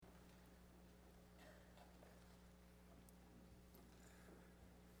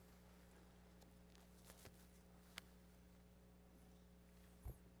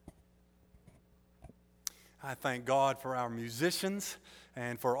I thank God for our musicians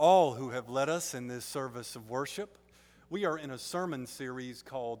and for all who have led us in this service of worship. We are in a sermon series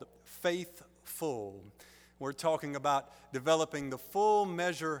called Faithful. We're talking about developing the full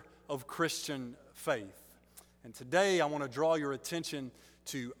measure of Christian faith. And today I want to draw your attention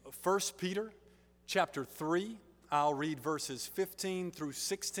to 1 Peter chapter 3. I'll read verses 15 through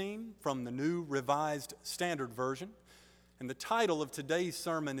 16 from the New Revised Standard Version. And the title of today's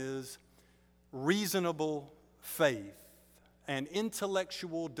sermon is Reasonable Faith, an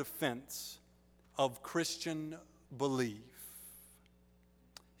Intellectual Defense of Christian Belief.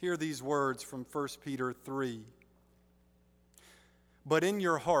 Hear these words from 1 Peter 3. But in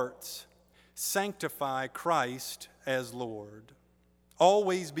your hearts, sanctify Christ as Lord.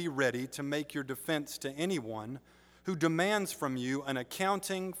 Always be ready to make your defense to anyone who demands from you an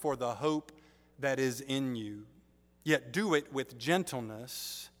accounting for the hope that is in you. Yet do it with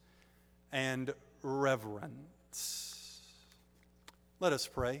gentleness and reverence. Let us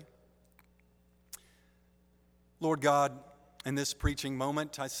pray. Lord God, in this preaching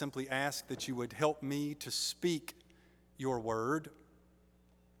moment, I simply ask that you would help me to speak your word.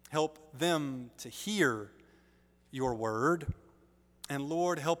 Help them to hear your word. And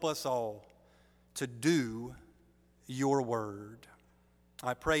Lord, help us all to do your word.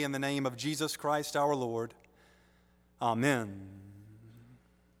 I pray in the name of Jesus Christ our Lord. Amen.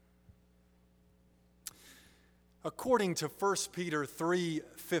 According to 1 Peter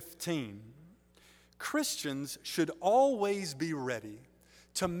 3:15, Christians should always be ready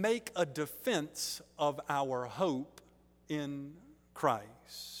to make a defense of our hope in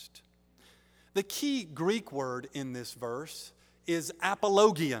Christ. The key Greek word in this verse is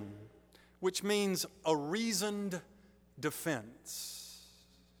apologion, which means a reasoned defense.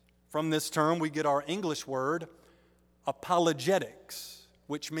 From this term, we get our English word apologetics,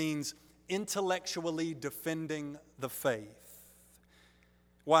 which means intellectually defending the faith.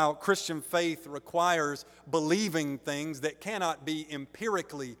 While Christian faith requires believing things that cannot be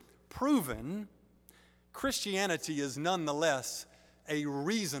empirically proven, Christianity is nonetheless a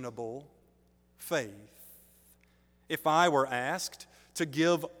reasonable faith. If I were asked to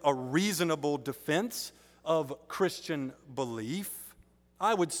give a reasonable defense of Christian belief,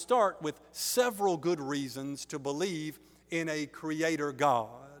 I would start with several good reasons to believe in a creator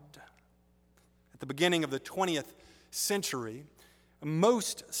God. At the beginning of the 20th century,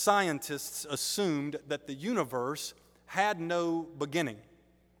 most scientists assumed that the universe had no beginning.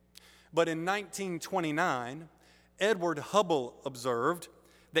 But in 1929, Edward Hubble observed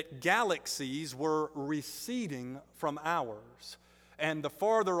that galaxies were receding from ours, and the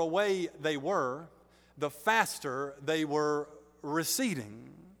farther away they were, the faster they were receding.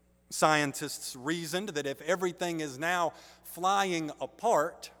 Scientists reasoned that if everything is now flying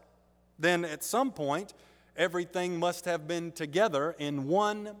apart, then at some point, everything must have been together in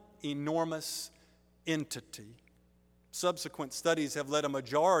one enormous entity. Subsequent studies have led a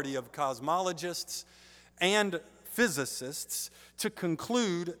majority of cosmologists and physicists to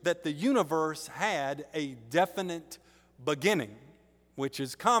conclude that the universe had a definite beginning, which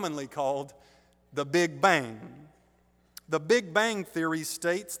is commonly called the Big Bang. The Big Bang theory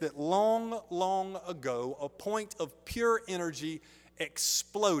states that long, long ago, a point of pure energy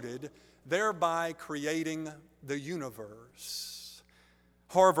exploded, thereby creating the universe.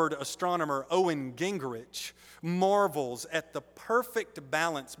 Harvard astronomer Owen Gingerich marvels at the perfect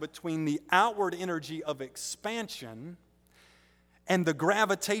balance between the outward energy of expansion and the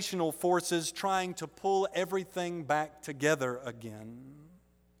gravitational forces trying to pull everything back together again.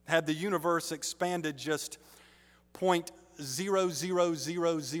 Had the universe expanded just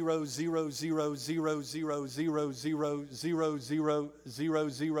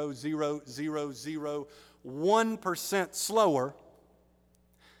slower,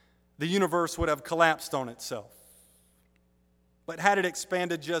 the universe would have collapsed on itself. But had it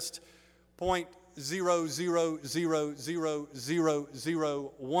expanded just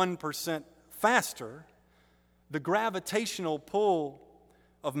 0.00000001% faster, the gravitational pull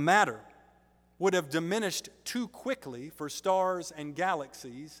of matter would have diminished too quickly for stars and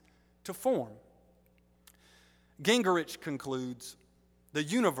galaxies to form. Gingerich concludes, the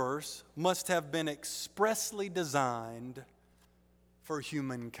universe must have been expressly designed for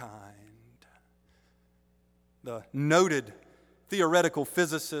humankind. The noted theoretical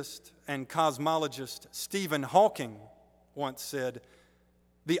physicist and cosmologist Stephen Hawking once said,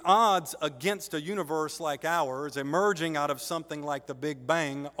 the odds against a universe like ours emerging out of something like the Big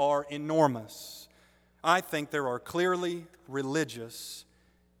Bang are enormous. I think there are clearly religious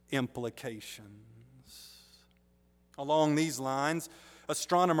implications. Along these lines,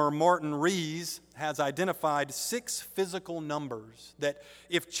 Astronomer Martin Rees has identified 6 physical numbers that,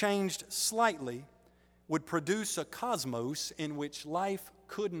 if changed slightly, would produce a cosmos in which life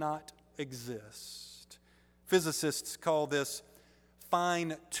could not exist. Physicists call this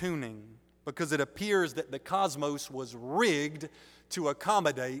fine-tuning because it appears that the cosmos was rigged to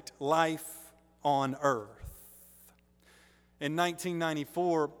accommodate life on Earth. In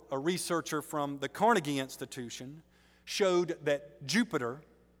 1994, a researcher from the Carnegie Institution showed that Jupiter,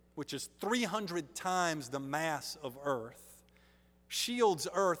 which is 300 times the mass of Earth, shields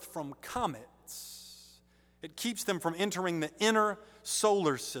Earth from comets. It keeps them from entering the inner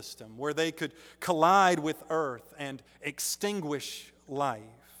solar system where they could collide with Earth and extinguish life.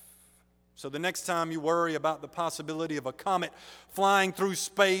 So the next time you worry about the possibility of a comet flying through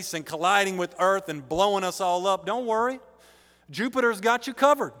space and colliding with Earth and blowing us all up, don't worry. Jupiter's got you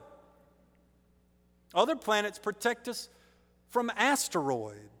covered. Other planets protect us from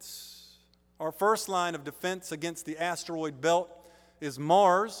asteroids. Our first line of defense against the asteroid belt is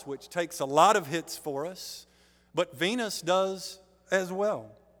Mars, which takes a lot of hits for us, but Venus does as well.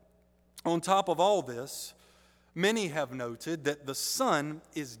 On top of all this, many have noted that the sun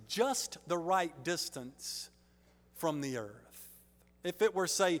is just the right distance from the Earth. If it were,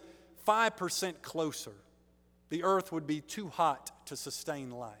 say, 5% closer, the Earth would be too hot to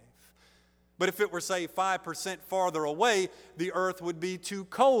sustain life. But if it were, say, 5% farther away, the Earth would be too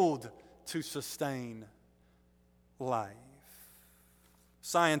cold to sustain life.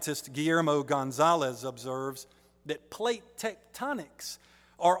 Scientist Guillermo Gonzalez observes that plate tectonics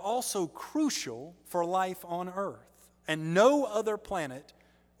are also crucial for life on Earth, and no other planet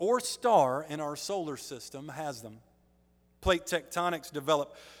or star in our solar system has them. Plate tectonics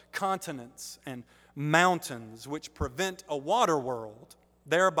develop continents and mountains which prevent a water world,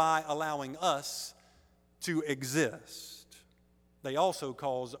 thereby allowing us to exist. They also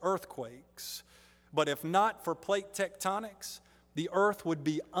cause earthquakes, but if not for plate tectonics, the Earth would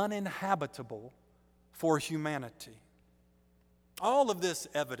be uninhabitable for humanity. All of this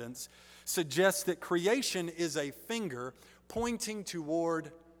evidence suggests that creation is a finger pointing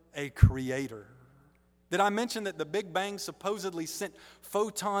toward a creator. Did I mention that the Big Bang supposedly sent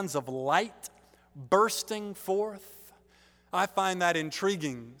photons of light bursting forth? I find that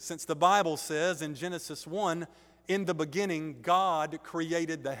intriguing, since the Bible says in Genesis 1, in the beginning, God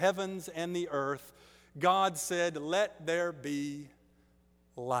created the heavens and the earth. God said, "Let there be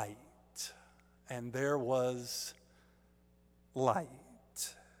light." And there was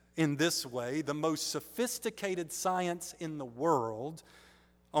light. In this way, the most sophisticated science in the world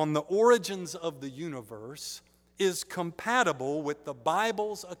on the origins of the universe is compatible with the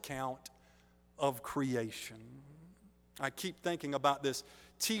Bible's account of creation. I keep thinking about this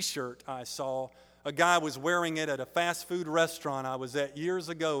t-shirt I saw. A guy was wearing it at a fast food restaurant I was at years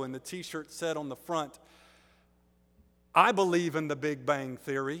ago, and the t-shirt said on the front, "I believe in the Big Bang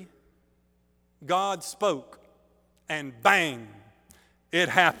Theory. God spoke, and bang, it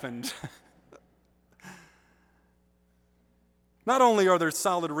happened." Not only are there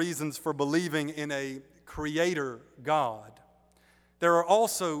solid reasons for believing in a creator God, there are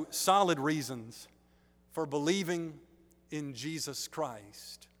also solid reasons for believing in Jesus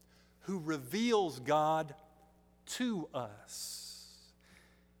Christ, who reveals God to us.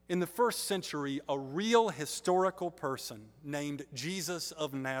 In the first century, a real historical person named Jesus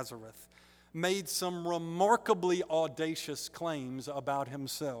of Nazareth made some remarkably audacious claims about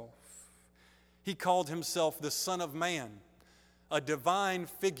himself. He called himself the Son of Man, a divine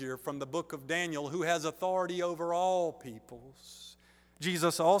figure from the book of Daniel who has authority over all peoples.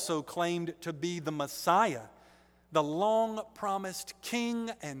 Jesus also claimed to be the Messiah, the long-promised King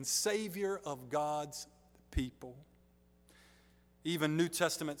and Savior of God's people. Even New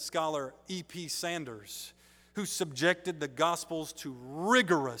Testament scholar E.P. Sanders, who subjected the Gospels to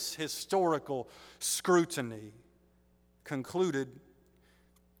rigorous historical scrutiny, concluded,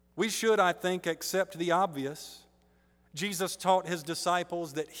 "We should, I think, accept the obvious. Jesus taught his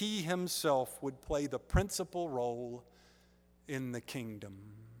disciples that he himself would play the principal role in the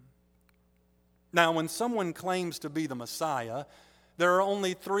kingdom." Now, when someone claims to be the Messiah, there are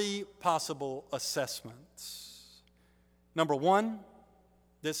only 3 possible assessments. Number 1,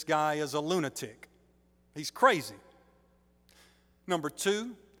 this guy is a lunatic. He's crazy. Number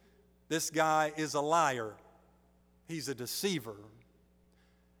 2, this guy is a liar. He's a deceiver.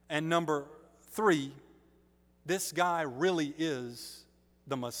 And number 3, this guy really is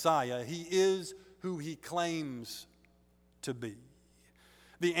the Messiah. He is who he claims to be.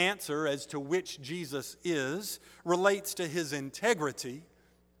 The answer as to which Jesus is relates to his integrity,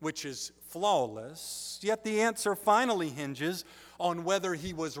 which is flawless, yet the answer finally hinges on whether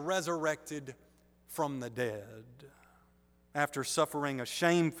he was resurrected from the dead. After suffering a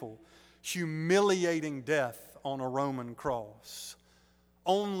shameful, humiliating death on a Roman cross,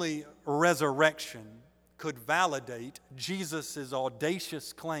 only resurrection could validate Jesus'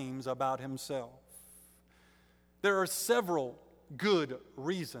 audacious claims about himself. There are several good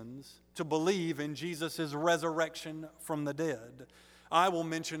reasons to believe in Jesus' resurrection from the dead. I will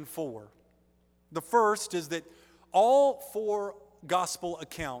mention 4. The first is that all 4 gospel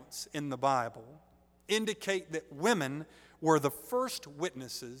accounts in the Bible indicate that women were the first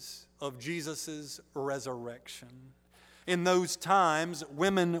witnesses of Jesus' resurrection. In those times,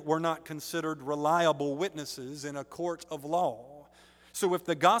 women were not considered reliable witnesses in a court of law. So if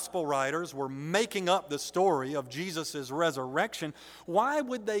the gospel writers were making up the story of Jesus' resurrection, why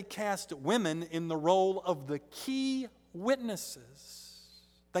would they cast women in the role of the key witnesses?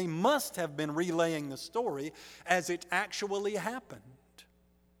 They must have been relaying the story as it actually happened.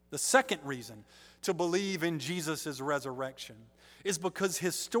 The second reason to believe in Jesus' resurrection is because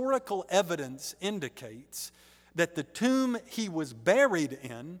historical evidence indicates that the tomb he was buried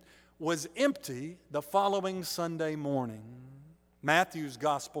in was empty the following Sunday morning. Matthew's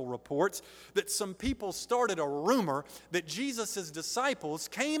gospel reports that some people started a rumor that Jesus' disciples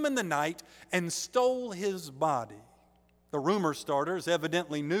came in the night and stole his body. The rumor starters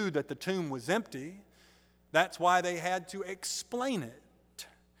evidently knew that the tomb was empty. That's why they had to explain it.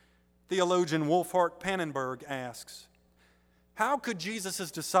 Theologian Wolfhart Pannenberg asks, how could Jesus'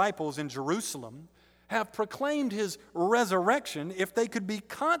 disciples in Jerusalem have proclaimed his resurrection if they could be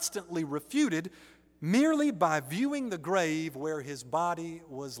constantly refuted merely by viewing the grave where his body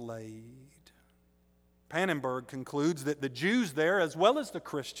was laid? Pannenberg concludes that the Jews there, as well as the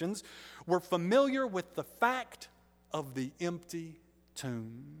Christians, were familiar with the fact of the empty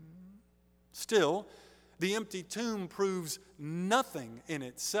tomb. Still, the empty tomb proves nothing in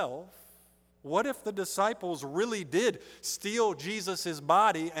itself. What if the disciples really did steal Jesus'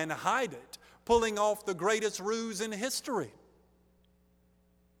 body and hide it, pulling off the greatest ruse in history?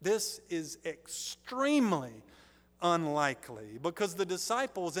 This is extremely unlikely because the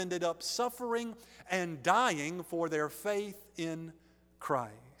disciples ended up suffering and dying for their faith in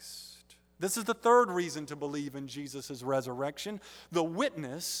Christ. This is the third reason to believe in Jesus' resurrection, the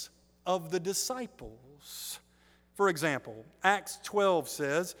witness of the disciples. For example, Acts 12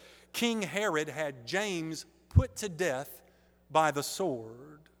 says, King Herod had James put to death by the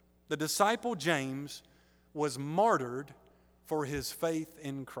sword. The disciple James was martyred for his faith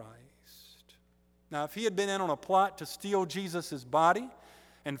in Christ. Now, if he had been in on a plot to steal Jesus' body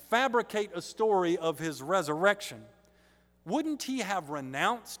and fabricate a story of his resurrection, wouldn't he have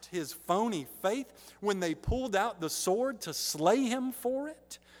renounced his phony faith when they pulled out the sword to slay him for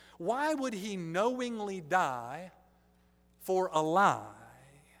it? Why would he knowingly die for a lie?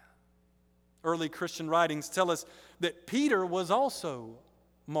 Early Christian writings tell us that Peter was also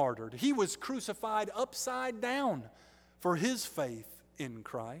martyred. He was crucified upside down for his faith in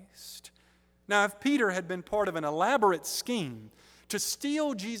Christ. Now, if Peter had been part of an elaborate scheme to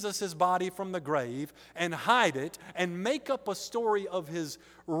steal Jesus' body from the grave and hide it and make up a story of his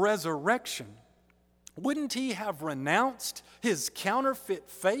resurrection, wouldn't he have renounced his counterfeit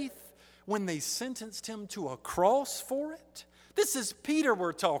faith when they sentenced him to a cross for it? This is Peter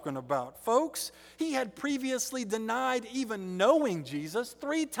we're talking about, folks. He had previously denied even knowing Jesus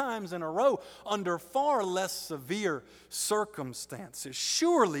 3 times in a row under far less severe circumstances.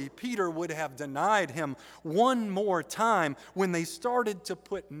 Surely Peter would have denied him one more time when they started to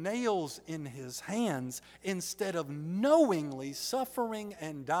put nails in his hands instead of knowingly suffering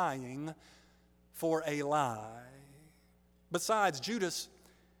and dying for a lie. Besides Judas,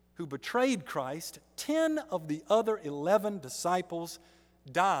 who betrayed Christ, 10 of the other 11 disciples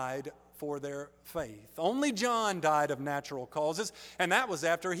died for their faith. Only John died of natural causes, and that was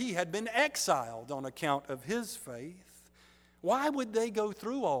after he had been exiled on account of his faith. Why would they go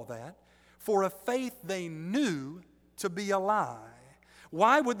through all that for a faith they knew to be a lie?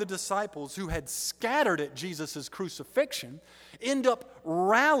 Why would the disciples who had scattered at Jesus' crucifixion end up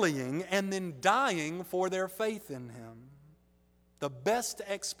rallying and then dying for their faith in him? The best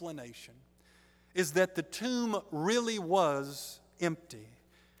explanation is that the tomb really was empty,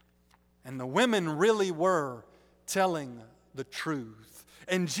 and the women really were telling the truth.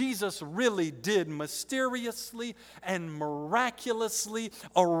 And Jesus really did mysteriously and miraculously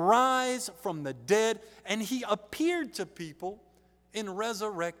arise from the dead, and he appeared to people in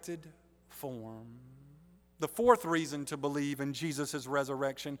resurrected form. The fourth reason to believe in Jesus'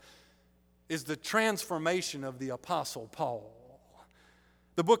 resurrection is the transformation of the Apostle Paul.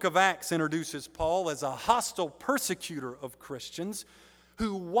 The book of Acts introduces Paul as a hostile persecutor of Christians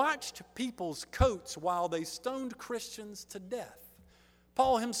who watched people's coats while they stoned Christians to death.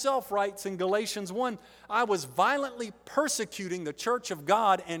 Paul himself writes in Galatians 1, "I was violently persecuting the church of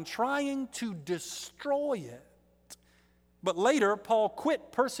God and trying to destroy it." But later, Paul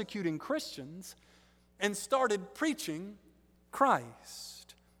quit persecuting Christians and started preaching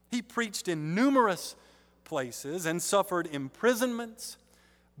Christ. He preached in numerous places and suffered imprisonments,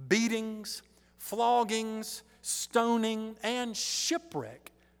 beatings, floggings, stoning, and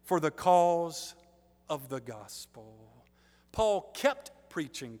shipwreck for the cause of the gospel. Paul kept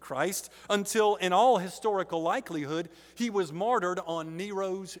preaching Christ until, in all historical likelihood, he was martyred on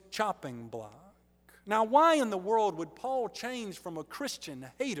Nero's chopping block. Now, why in the world would Paul change from a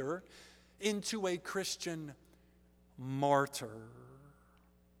Christian hater into a Christian martyr?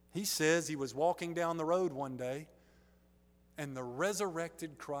 He says he was walking down the road one day, and the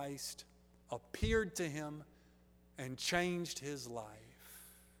resurrected Christ appeared to him and changed his life.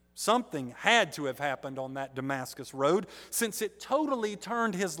 Something had to have happened on that Damascus road, since it totally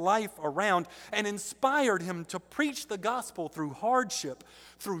turned his life around and inspired him to preach the gospel through hardship,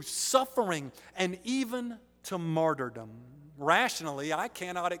 through suffering, and even to martyrdom. Rationally, I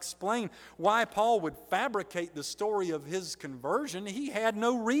cannot explain why Paul would fabricate the story of his conversion. He had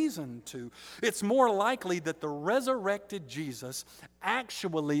no reason to. It's more likely that the resurrected Jesus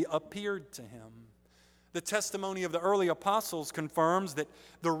actually appeared to him. The testimony of the early apostles confirms that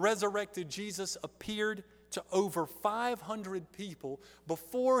the resurrected Jesus appeared to over 500 people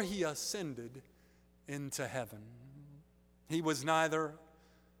before he ascended into heaven. He was neither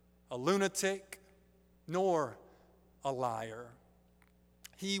a lunatic nor a liar.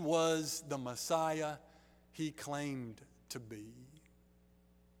 He was the Messiah he claimed to be.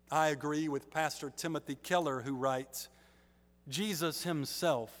 I agree with Pastor Timothy Keller, who writes, "Jesus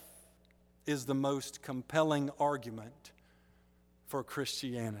himself is the most compelling argument for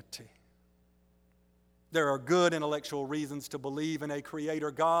Christianity." There are good intellectual reasons to believe in a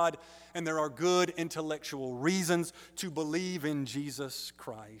creator God, and there are good intellectual reasons to believe in Jesus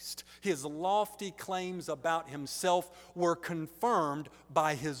Christ. His lofty claims about himself were confirmed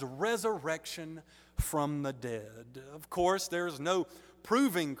by his resurrection from the dead. Of course, there is no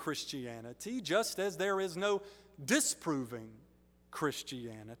proving Christianity, just as there is no disproving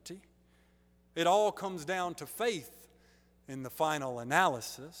Christianity. It all comes down to faith in the final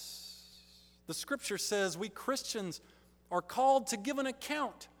analysis. The Scripture says we Christians are called to give an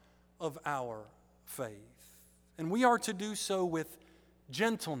account of our faith. And we are to do so with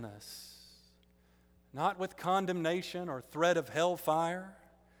gentleness, not with condemnation or threat of hellfire.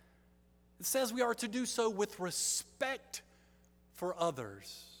 It says we are to do so with respect for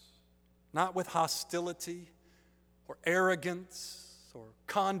others, not with hostility or arrogance or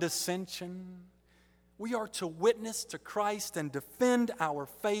condescension. We are to witness to Christ and defend our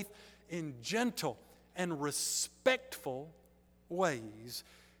faith in gentle and respectful ways.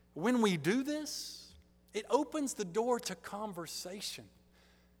 When we do this, it opens the door to conversation,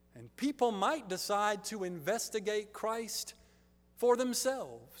 and people might decide to investigate Christ for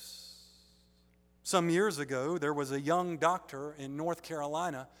themselves. Some years ago, there was a young doctor in North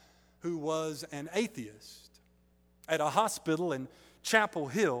Carolina who was an atheist. At a hospital in Chapel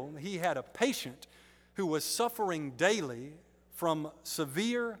Hill, he had a patient who was suffering daily from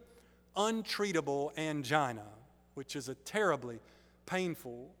severe, untreatable angina, which is a terribly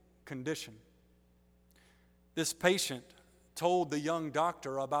painful condition. This patient told the young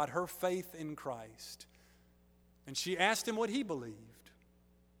doctor about her faith in Christ, and she asked him what he believed.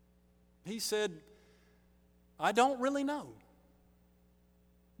 He said, "I don't really know."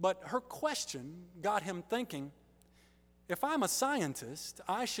 But her question got him thinking, if I'm a scientist,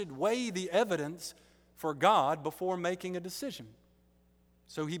 I should weigh the evidence for God before making a decision.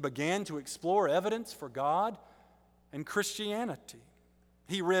 So he began to explore evidence for God and Christianity.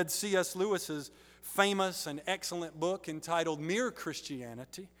 He read C.S. Lewis's famous and excellent book entitled Mere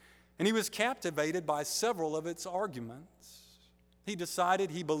Christianity, and he was captivated by several of its arguments. He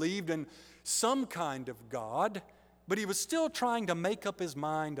decided he believed in some kind of God, but he was still trying to make up his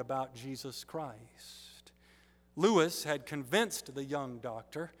mind about Jesus Christ. Lewis had convinced the young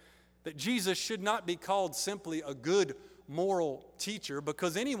doctor that Jesus should not be called simply a good moral teacher,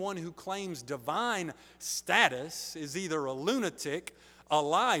 because anyone who claims divine status is either a lunatic, a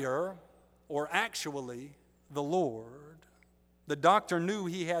liar, or actually the Lord. The doctor knew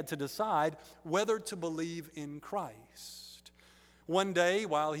he had to decide whether to believe in Christ. One day,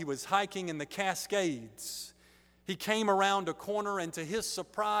 while he was hiking in the Cascades, he came around a corner, and to his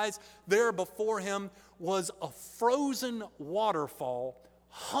surprise, there before him was a frozen waterfall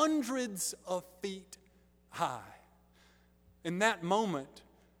hundreds of feet high. In that moment,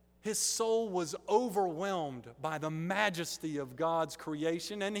 his soul was overwhelmed by the majesty of God's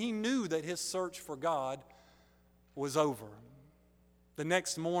creation, and he knew that his search for God was over. The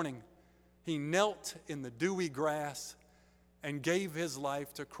next morning, he knelt in the dewy grass and gave his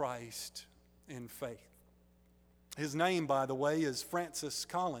life to Christ in faith. His name, by the way, is Francis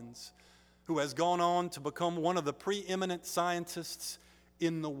Collins, who has gone on to become one of the preeminent scientists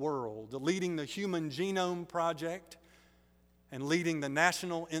in the world, leading the Human Genome Project and leading the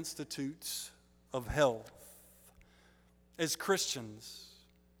National Institutes of Health. As Christians,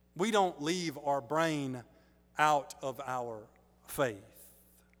 we don't leave our brain out of our faith.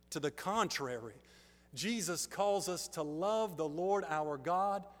 To the contrary, Jesus calls us to love the Lord our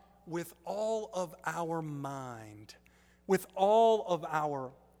God with all of our mind, with all of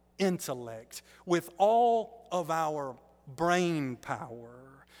our intellect, with all of our brain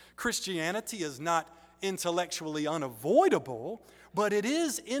power. Christianity is not intellectually unavoidable, but it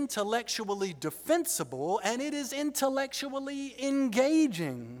is intellectually defensible and it is intellectually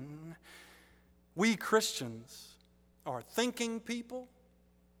engaging. We Christians are thinking people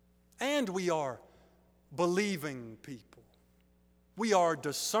and we are believing people. We are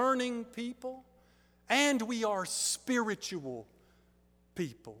discerning people and we are spiritual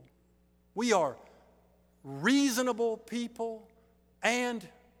people. We are reasonable people and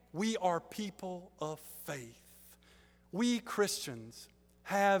we are people of faith. We Christians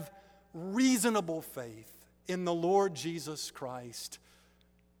have reasonable faith in the Lord Jesus Christ,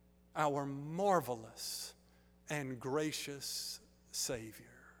 our marvelous and gracious Savior.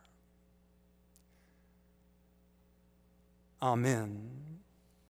 Amen.